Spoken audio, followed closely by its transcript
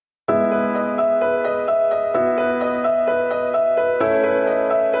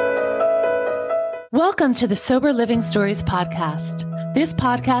Welcome to the Sober Living Stories podcast. This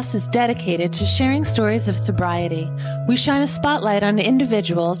podcast is dedicated to sharing stories of sobriety. We shine a spotlight on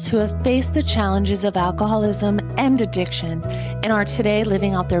individuals who have faced the challenges of alcoholism and addiction and are today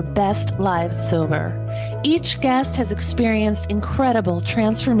living out their best lives sober. Each guest has experienced incredible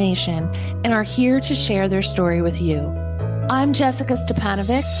transformation and are here to share their story with you. I'm Jessica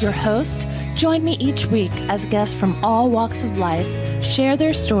Stephani, your host. Join me each week as guests from all walks of life share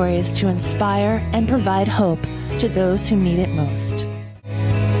their stories to inspire and provide hope to those who need it most.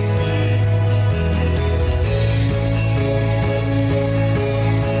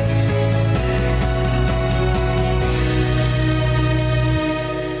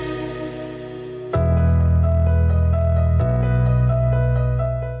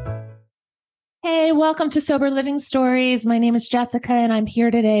 Hey, welcome to Sober Living Stories. My name is Jessica, and I'm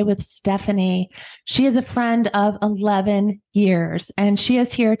here today with Stephani. She is a friend of 11 years, and she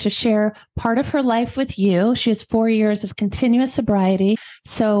is here to share part of her life with you. She has 4 years of continuous sobriety.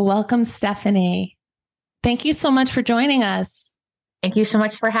 So welcome, Stephani. Thank you so much for joining us. Thank you so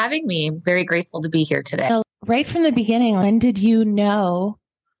much for having me. I'm very grateful to be here today. So, right from the beginning, when did you know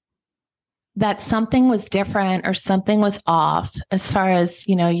that something was different or something was off as far as,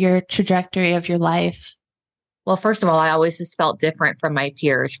 your trajectory of your life? Well, first of all, I always just felt different from my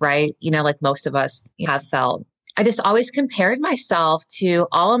peers, right? Like most of us have felt. I just always compared myself to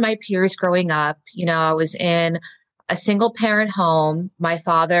all of my peers growing up. I was in a single parent home. My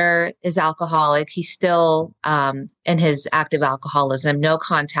father is alcoholic. He's still in his active alcoholism, no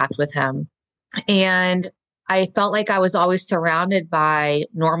contact with him. And I felt like I was always surrounded by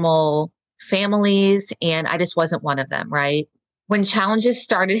normal families, and I just wasn't one of them, right? When challenges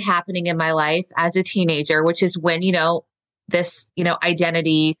started happening in my life as a teenager, which is when, this,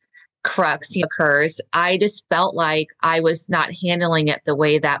 identity crux occurs, I just felt like I was not handling it the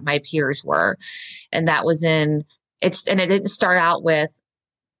way that my peers were. And that was and it didn't start out with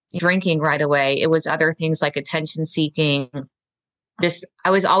drinking right away. It was other things like attention seeking. I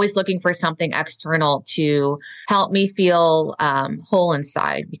was always looking for something external to help me feel whole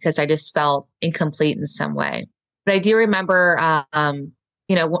inside because I just felt incomplete in some way. But I do remember,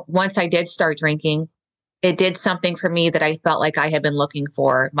 once I did start drinking, it did something for me that I felt like I had been looking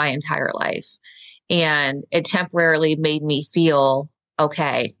for my entire life. And it temporarily made me feel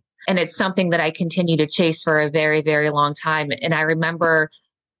okay. And it's something that I continue to chase for a very, very long time. And I remember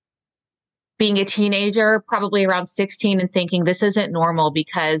being a teenager, probably around 16, and thinking this isn't normal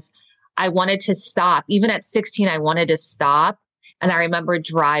because I wanted to stop. Even at 16, I wanted to stop. And I remember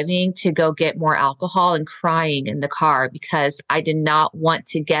driving to go get more alcohol and crying in the car because I did not want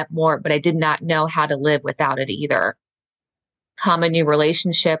to get more, but I did not know how to live without it either. Come a new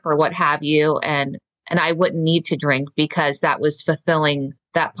relationship or what have you. And I wouldn't need to drink because that was fulfilling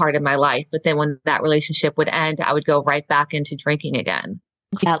that part of my life. But then when that relationship would end, I would go right back into drinking again.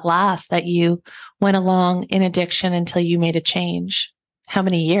 At last that you went along in addiction until you made a change. How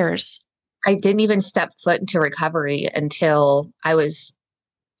many years? I didn't even step foot into recovery until I was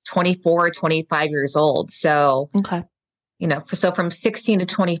 24, 25 years old. So, okay. So from 16 to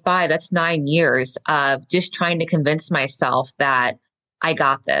 25, that's 9 years of just trying to convince myself that I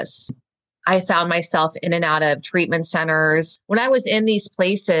got this. I found myself in and out of treatment centers. When I was in these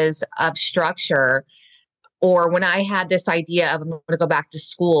places of structure, or when I had this idea of I'm going to go back to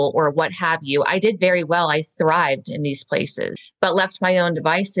school or what have you, I did very well. I thrived in these places, but left my own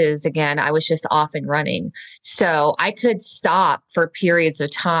devices. Again, I was just off and running. So I could stop for periods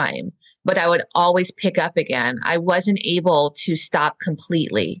of time, but I would always pick up again. I wasn't able to stop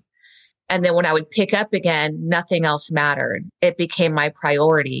completely. And then when I would pick up again, nothing else mattered. It became my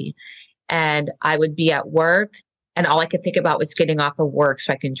priority. And I would be at work and all I could think about was getting off of work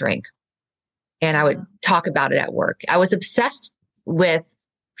so I can drink. And I would talk about it at work. I was obsessed with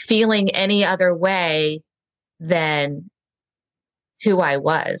feeling any other way than who I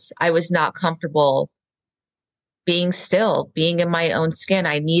was. I was not comfortable being still, being in my own skin.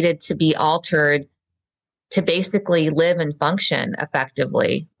 I needed to be altered to basically live and function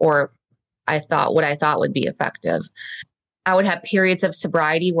effectively, or what I thought would be effective. I would have periods of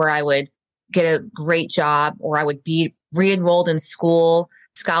sobriety where I would get a great job, or I would be re-enrolled in school.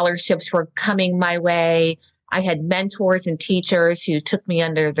 Scholarships were coming my way. I had mentors and teachers who took me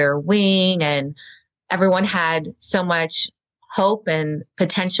under their wing, and everyone had so much hope and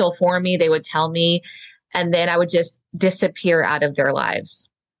potential for me. They would tell me, and then I would just disappear out of their lives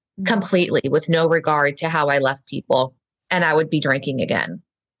completely with no regard to how I left people. And I would be drinking again.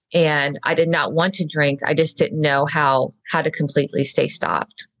 And I did not want to drink. I just didn't know how to completely stay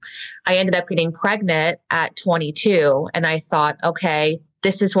stopped. I ended up getting pregnant at 22, and I thought, okay,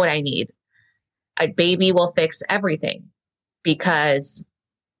 this is what I need. a baby will fix everything because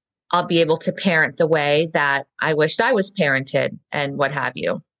I'll be able to parent the way that I wished I was parented and what have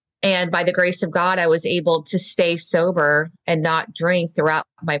you. And by the grace of God, I was able to stay sober and not drink throughout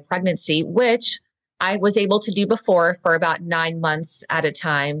my pregnancy, which I was able to do before for about 9 months at a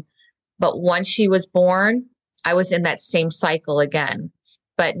time. But once she was born, I was in that same cycle again.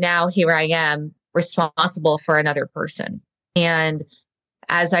 But now here I am responsible for another person. And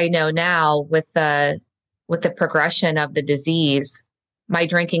as I know now with the progression of the disease, my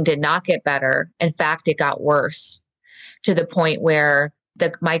drinking did not get better. In fact, it got worse to the point where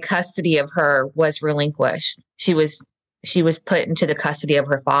my custody of her was relinquished. She was put into the custody of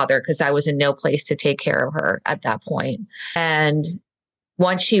her father because I was in no place to take care of her at that point. And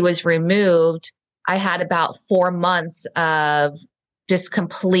once she was removed, I had about 4 months of just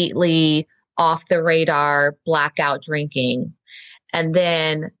completely off the radar, blackout drinking. And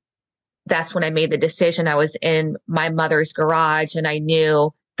then that's when I made the decision. I was in my mother's garage and I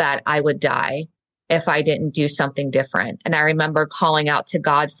knew that I would die if I didn't do something different. And I remember calling out to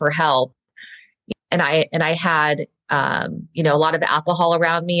God for help. And I had, a lot of alcohol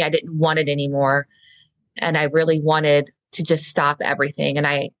around me. I didn't want it anymore. And I really wanted to just stop everything. And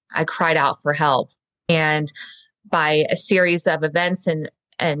I cried out for help. And by a series of events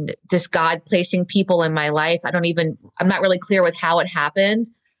and just God placing people in my life, I'm not really clear with how it happened,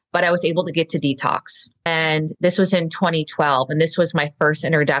 but I was able to get to detox. And this was in 2012. And this was my first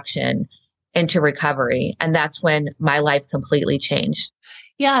introduction into recovery. And that's when my life completely changed.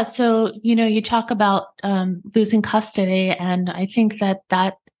 Yeah. So, you talk about losing custody. And I think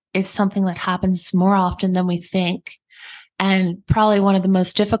that is something that happens more often than we think. And probably one of the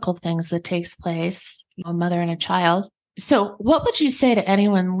most difficult things that takes place, a mother and a child. So what would you say to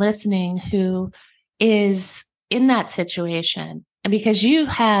anyone listening who is in that situation? And because you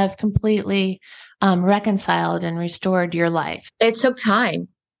have completely reconciled and restored your life. It took time.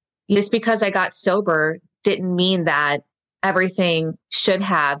 Just because I got sober didn't mean that everything should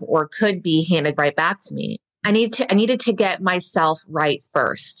have or could be handed right back to me. I needed to get myself right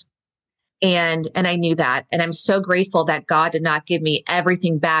first. And I knew that. And I'm so grateful that God did not give me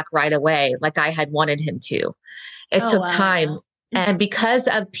everything back right away like I had wanted him to. It took time. And because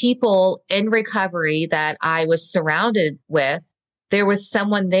of people in recovery that I was surrounded with, there was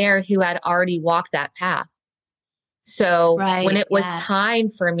someone there who had already walked that path. So when it was time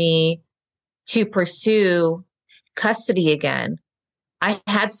for me to pursue custody again, I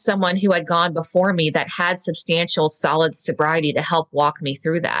had someone who had gone before me that had substantial, solid sobriety to help walk me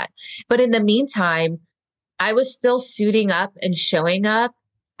through that. But in the meantime, I was still suiting up and showing up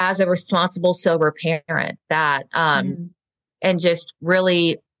as a responsible, sober parent that, and just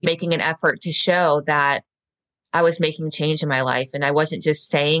really making an effort to show that I was making change in my life. And I wasn't just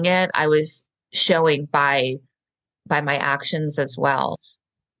saying it, I was showing by my actions as well.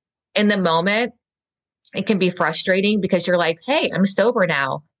 In the moment, it can be frustrating because you're like, hey, I'm sober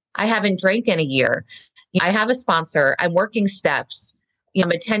now. I haven't drank in a year. I have a sponsor. I'm working steps.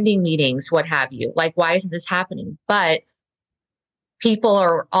 I'm attending meetings, what have you. Like, why isn't this happening? But people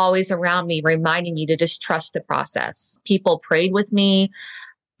are always around me reminding me to just trust the process. People prayed with me.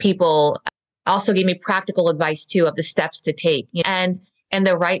 People also gave me practical advice too of the steps to take. And in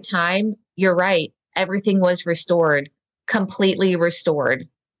the right time, you're right. Everything was restored, completely restored,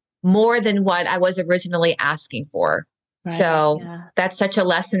 more than what I was originally asking for. Right, so that's such a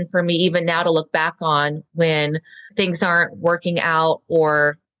lesson for me, even now, to look back on when things aren't working out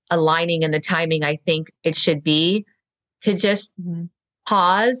or aligning in the timing I think it should be, to just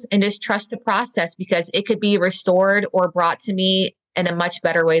pause and just trust the process, because it could be restored or brought to me in a much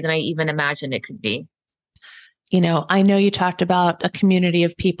better way than I even imagined it could be. I know you talked about a community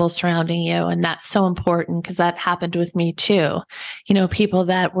of people surrounding you, and that's so important because that happened with me too. People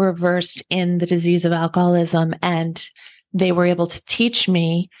that were versed in the disease of alcoholism, and they were able to teach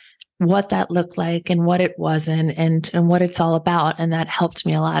me what that looked like and what it wasn't and what it's all about. And that helped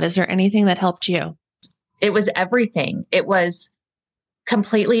me a lot. Is there anything that helped you? It was everything. It was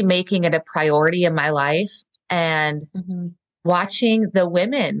completely making it a priority in my life and watching the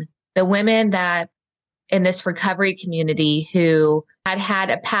women that in this recovery community who had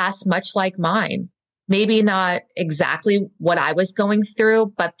a past much like mine. Maybe not exactly what I was going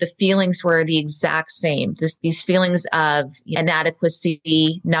through, but the feelings were the exact same. These feelings of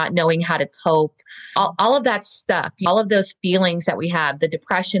inadequacy, not knowing how to cope, all of that stuff, all of those feelings that we have, the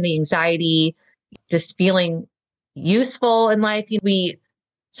depression, the anxiety, just feeling useful in life.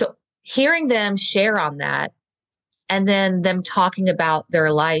 So hearing them share on that, and then them talking about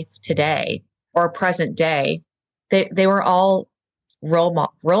their life today or present day, they were all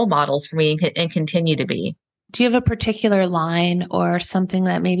role models for me and continue to be. Do you have a particular line or something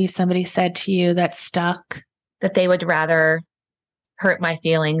that maybe somebody said to you that stuck? That they would rather hurt my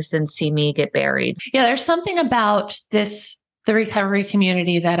feelings than see me get buried. Yeah, there's something about the recovery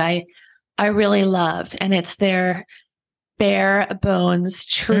community that I really love, and it's their bare bones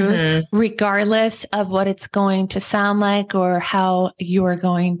truth, regardless of what it's going to sound like or how you are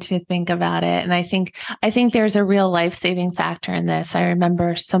going to think about it. And I think there's a real life-saving factor in this. I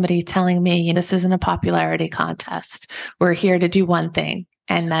remember somebody telling me, this isn't a popularity contest. We're here to do one thing,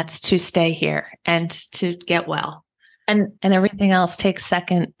 and that's to stay here and to get well. And everything else takes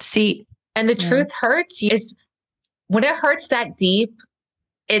second seat. And the truth hurts. When it hurts that deep,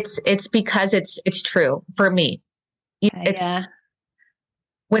 it's because it's true for me.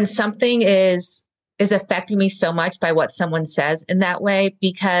 When something is affecting me so much by what someone says in that way,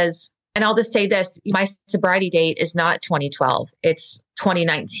 and I'll just say this, my sobriety date is not 2012, it's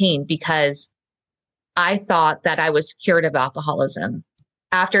 2019, because I thought that I was cured of alcoholism.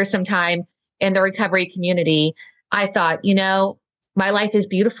 After some time in the recovery community, I thought, my life is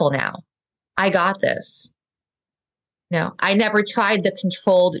beautiful now. I got this. No, I never tried the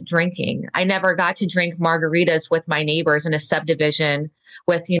controlled drinking. I never got to drink margaritas with my neighbors in a subdivision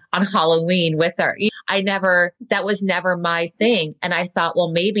on Halloween that was never my thing. And I thought,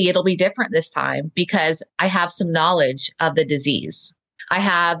 well, maybe it'll be different this time because I have some knowledge of the disease. I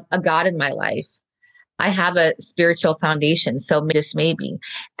have a God in my life. I have a spiritual foundation. So just maybe.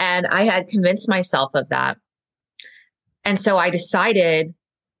 And I had convinced myself of that. And so I decided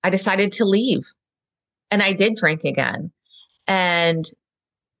to leave. And I did drink again. And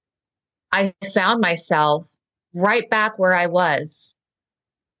I found myself right back where I was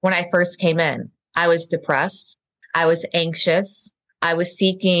when I first came in. I was depressed. I was anxious. I was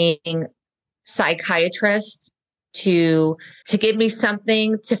seeking psychiatrists to give me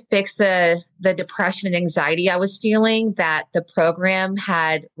something to fix the depression and anxiety I was feeling that the program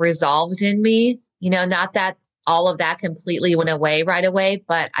had resolved in me. Not that all of that completely went away right away,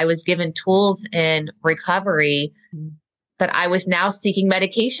 but I was given tools in recovery that I was now seeking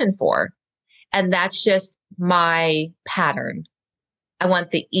medication for. And that's just my pattern. I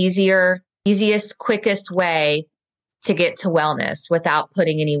want the easiest, quickest way to get to wellness without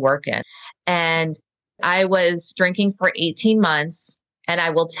putting any work in. And I was drinking for 18 months. And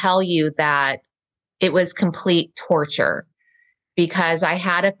I will tell you that it was complete torture, because I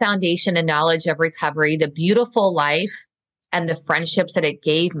had a foundation and knowledge of recovery, the beautiful life and the friendships that it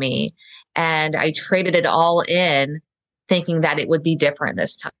gave me. And I traded it all in thinking that it would be different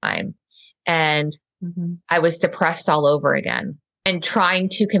this time. And I was depressed all over again and trying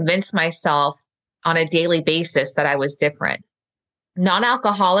to convince myself on a daily basis that I was different.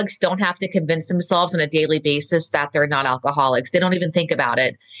 Non-alcoholics don't have to convince themselves on a daily basis that they're not alcoholics. They don't even think about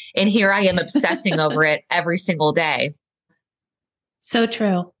it. And here I am obsessing over it every single day. So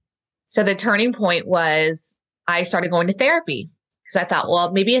true. So the turning point was I started going to therapy because I thought,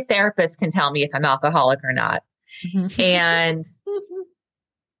 well, maybe a therapist can tell me if I'm alcoholic or not. And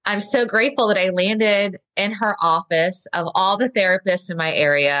I'm so grateful that I landed in her office. Of all the therapists in my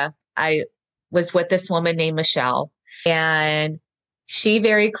area, I was with this woman named Michelle, and she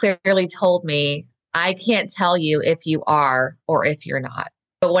very clearly told me, I can't tell you if you are or if you're not.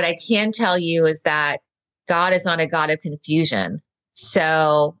 But what I can tell you is that God is not a God of confusion.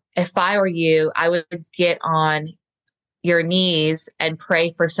 So if I were you, I would get on your knees and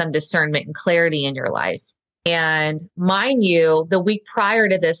pray for some discernment and clarity in your life. And mind you, the week prior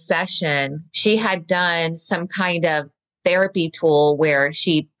to this session, she had done some kind of therapy tool where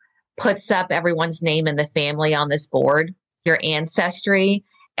she puts up everyone's name in the family on this board, your ancestry.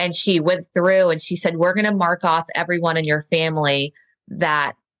 And she went through and she said, we're going to mark off everyone in your family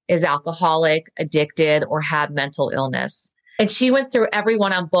that is alcoholic, addicted, or have mental illness. And she went through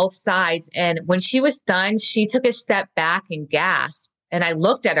everyone on both sides. And when she was done, she took a step back and gasped. And I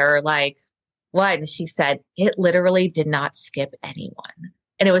looked at her like, what? And she said, it literally did not skip anyone.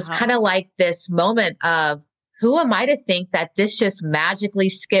 And it was kind of like this moment of, who am I to think that this just magically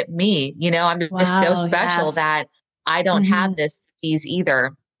skipped me? I'm just so special that I don't have this disease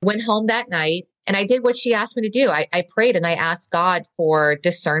either. Went home that night and I did what she asked me to do. I prayed and I asked God for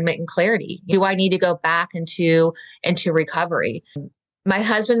discernment and clarity. Do I need to go back into recovery? My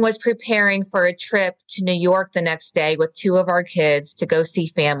husband was preparing for a trip to New York the next day with 2 of our kids to go see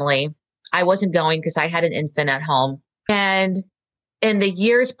family. I wasn't going because I had an infant at home. And in the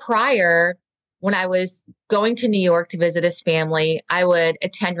years prior, when I was going to New York to visit his family, I would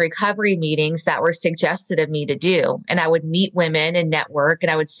attend recovery meetings that were suggested of me to do. And I would meet women and network,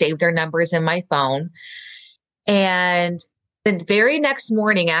 and I would save their numbers in my phone. And The very next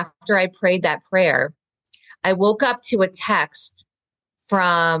morning after I prayed that prayer, I woke up to a text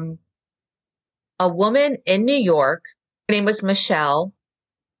from a woman in New York. Her name was Michelle.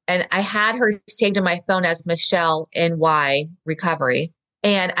 And I had her saved in my phone as Michelle NY Recovery.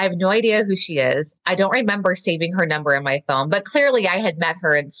 And I have no idea who she is. I don't remember saving her number in my phone, but clearly I had met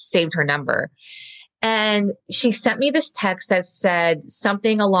her and saved her number. And she sent me this text that said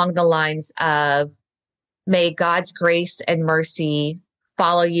something along the lines of, may God's grace and mercy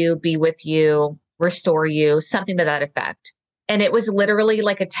follow you, be with you, restore you, something to that effect. And it was literally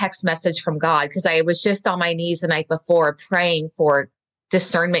like a text message from God, because I was just on my knees the night before praying for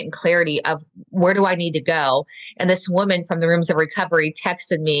discernment and clarity of where do I need to go. And this woman from the rooms of recovery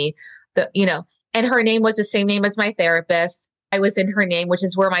texted me, and her name was the same name as my therapist. I was in her name, which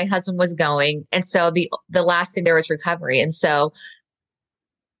is where my husband was going. And so the last thing there was recovery. And so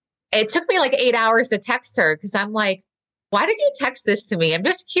it took me like 8 hours to text her, because I'm like, why did you text this to me? I'm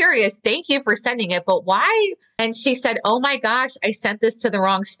just curious. Thank you for sending it, but why? And she said, oh my gosh, I sent this to the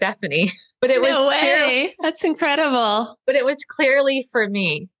wrong Stephani. But it was no way. That's incredible. But it was clearly for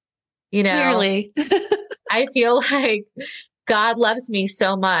me, Clearly. I feel like God loves me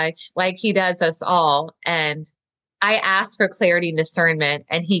so much, like he does us all. And I asked for clarity and discernment,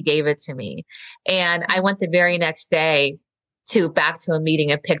 and he gave it to me. And I went the very next day back to a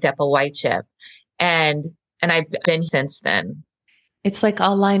meeting and picked up a white chip. And I've been since then. It's like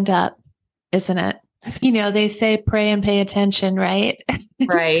all lined up, isn't it? They say pray and pay attention, right?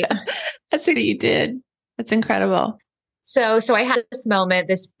 Right. So that's what you did. That's incredible. So I had this moment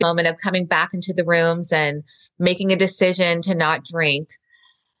of coming back into the rooms and making a decision to not drink.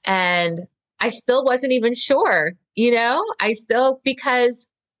 And I still wasn't even sure, because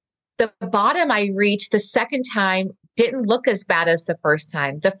the bottom I reached the second time didn't look as bad as the first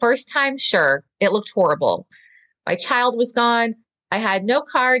time. The first time, sure, it looked horrible. My child was gone. I had no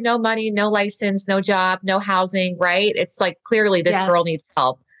car, no money, no license, no job, no housing, right? It's like, clearly this girl needs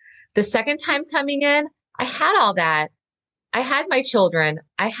help. The second time coming in, I had all that. I had my children.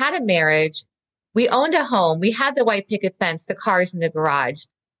 I had a marriage. We owned a home. We had the white picket fence, the cars in the garage.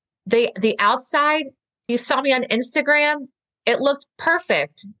 The outside, you saw me on Instagram, it looked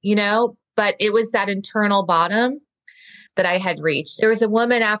perfect, but it was that internal bottom that I had reached. There was a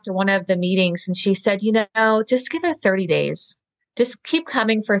woman after one of the meetings, and she said, just give it 30 days. Just keep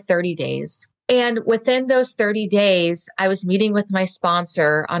coming for 30 days. And within those 30 days, I was meeting with my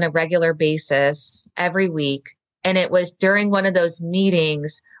sponsor on a regular basis every week. And it was during one of those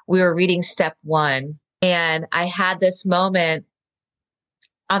meetings, we were reading step 1. And I had this moment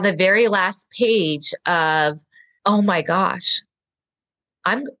on the very last page of, oh my gosh,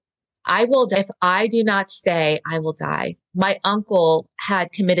 I will, if I do not stay, I will die. My uncle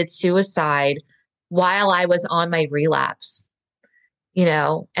had committed suicide while I was on my relapse,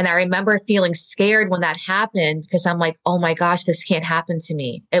 and I remember feeling scared when that happened, because I'm like, oh my gosh, this can't happen to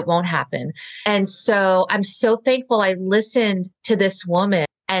me. It won't happen. And so I'm so thankful I listened to this woman,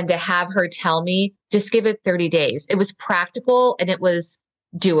 and to have her tell me, just give it 30 days. It was practical and it was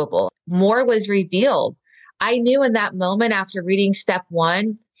doable. More was revealed. I knew in that moment after reading step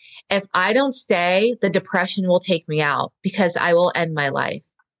 1, if I don't stay, the depression will take me out, because I will end my life.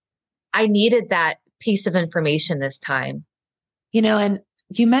 I needed that piece of information this time. And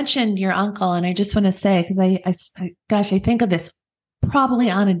you mentioned your uncle, and I just want to say, because I think of this probably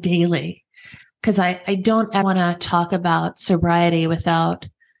on a daily, because I don't want to talk about sobriety without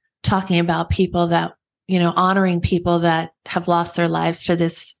talking about people that, honoring people that have lost their lives to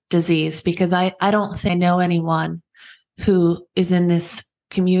this disease, because I don't think I know anyone who is in this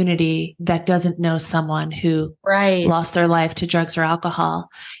community that doesn't know someone who lost their life to drugs or alcohol.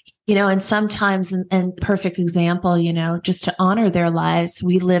 And sometimes, and perfect example, just to honor their lives,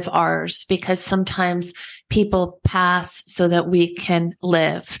 we live ours, because sometimes people pass so that we can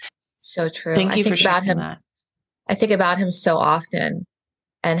live. So true. Thank you for sharing that. I think about him so often,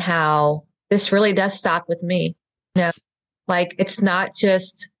 and how this really does stop with me. Like, it's not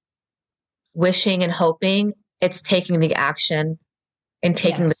just wishing and hoping, it's taking the action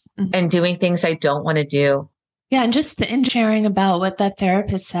and and doing things I don't want to do. Yeah. And just in sharing about what that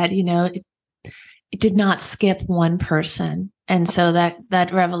therapist said, it did not skip one person. And so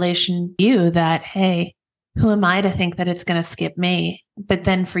that revelation, that, hey, who am I to think that it's going to skip me? But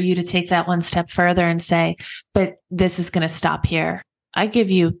then for you to take that one step further and say, but this is going to stop here. I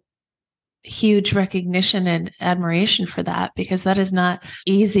give you huge recognition and admiration for that, because that is not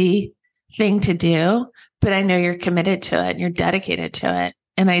easy thing to do, but I know you're committed to it and you're dedicated to it.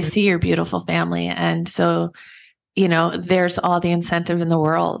 And I see your beautiful family. And so, there's all the incentive in the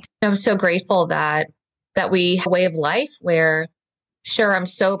world. I'm so grateful that that we have a way of life where, sure, I'm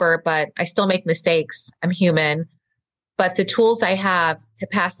sober, but I still make mistakes. I'm human. But the tools I have to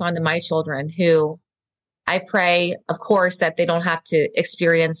pass on to my children, who I pray, of course, that they don't have to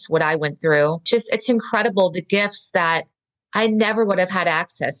experience what I went through. It's incredible, the gifts that I never would have had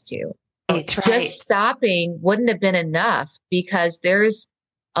access to. Right. Just stopping wouldn't have been enough, because there's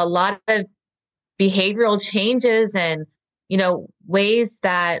a lot of behavioral changes and, ways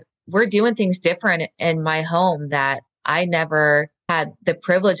that we're doing things different in my home that I never had the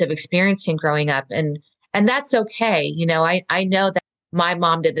privilege of experiencing growing up. And that's okay. I know that my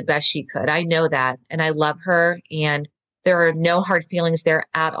mom did the best she could. I know that. And I love her. And there are no hard feelings there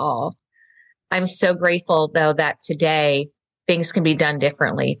at all. I'm so grateful, though, that today things can be done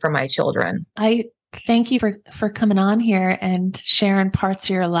differently for my children. I thank you for coming on here and sharing parts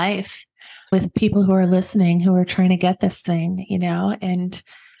of your life with people who are listening, who are trying to get this thing, and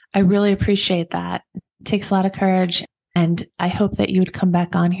I really appreciate that. It takes a lot of courage. And I hope that you would come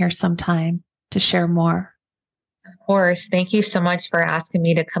back on here sometime to share more. Of course. Thank you so much for asking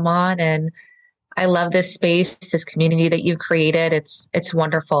me to come on. And I love this space, this community that you've created. It's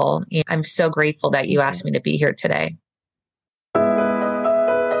wonderful. I'm so grateful that you asked me to be here today.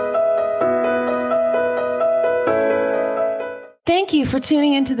 Thank you for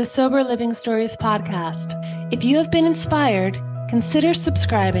tuning into the Sober Living Stories podcast. If you have been inspired, consider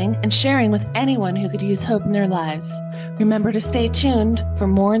subscribing and sharing with anyone who could use hope in their lives. Remember to stay tuned for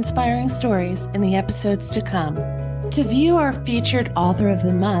more inspiring stories in the episodes to come. To view our featured author of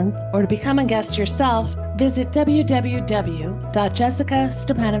the month or to become a guest yourself, visit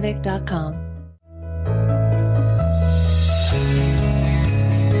www.jessicastepanovic.com.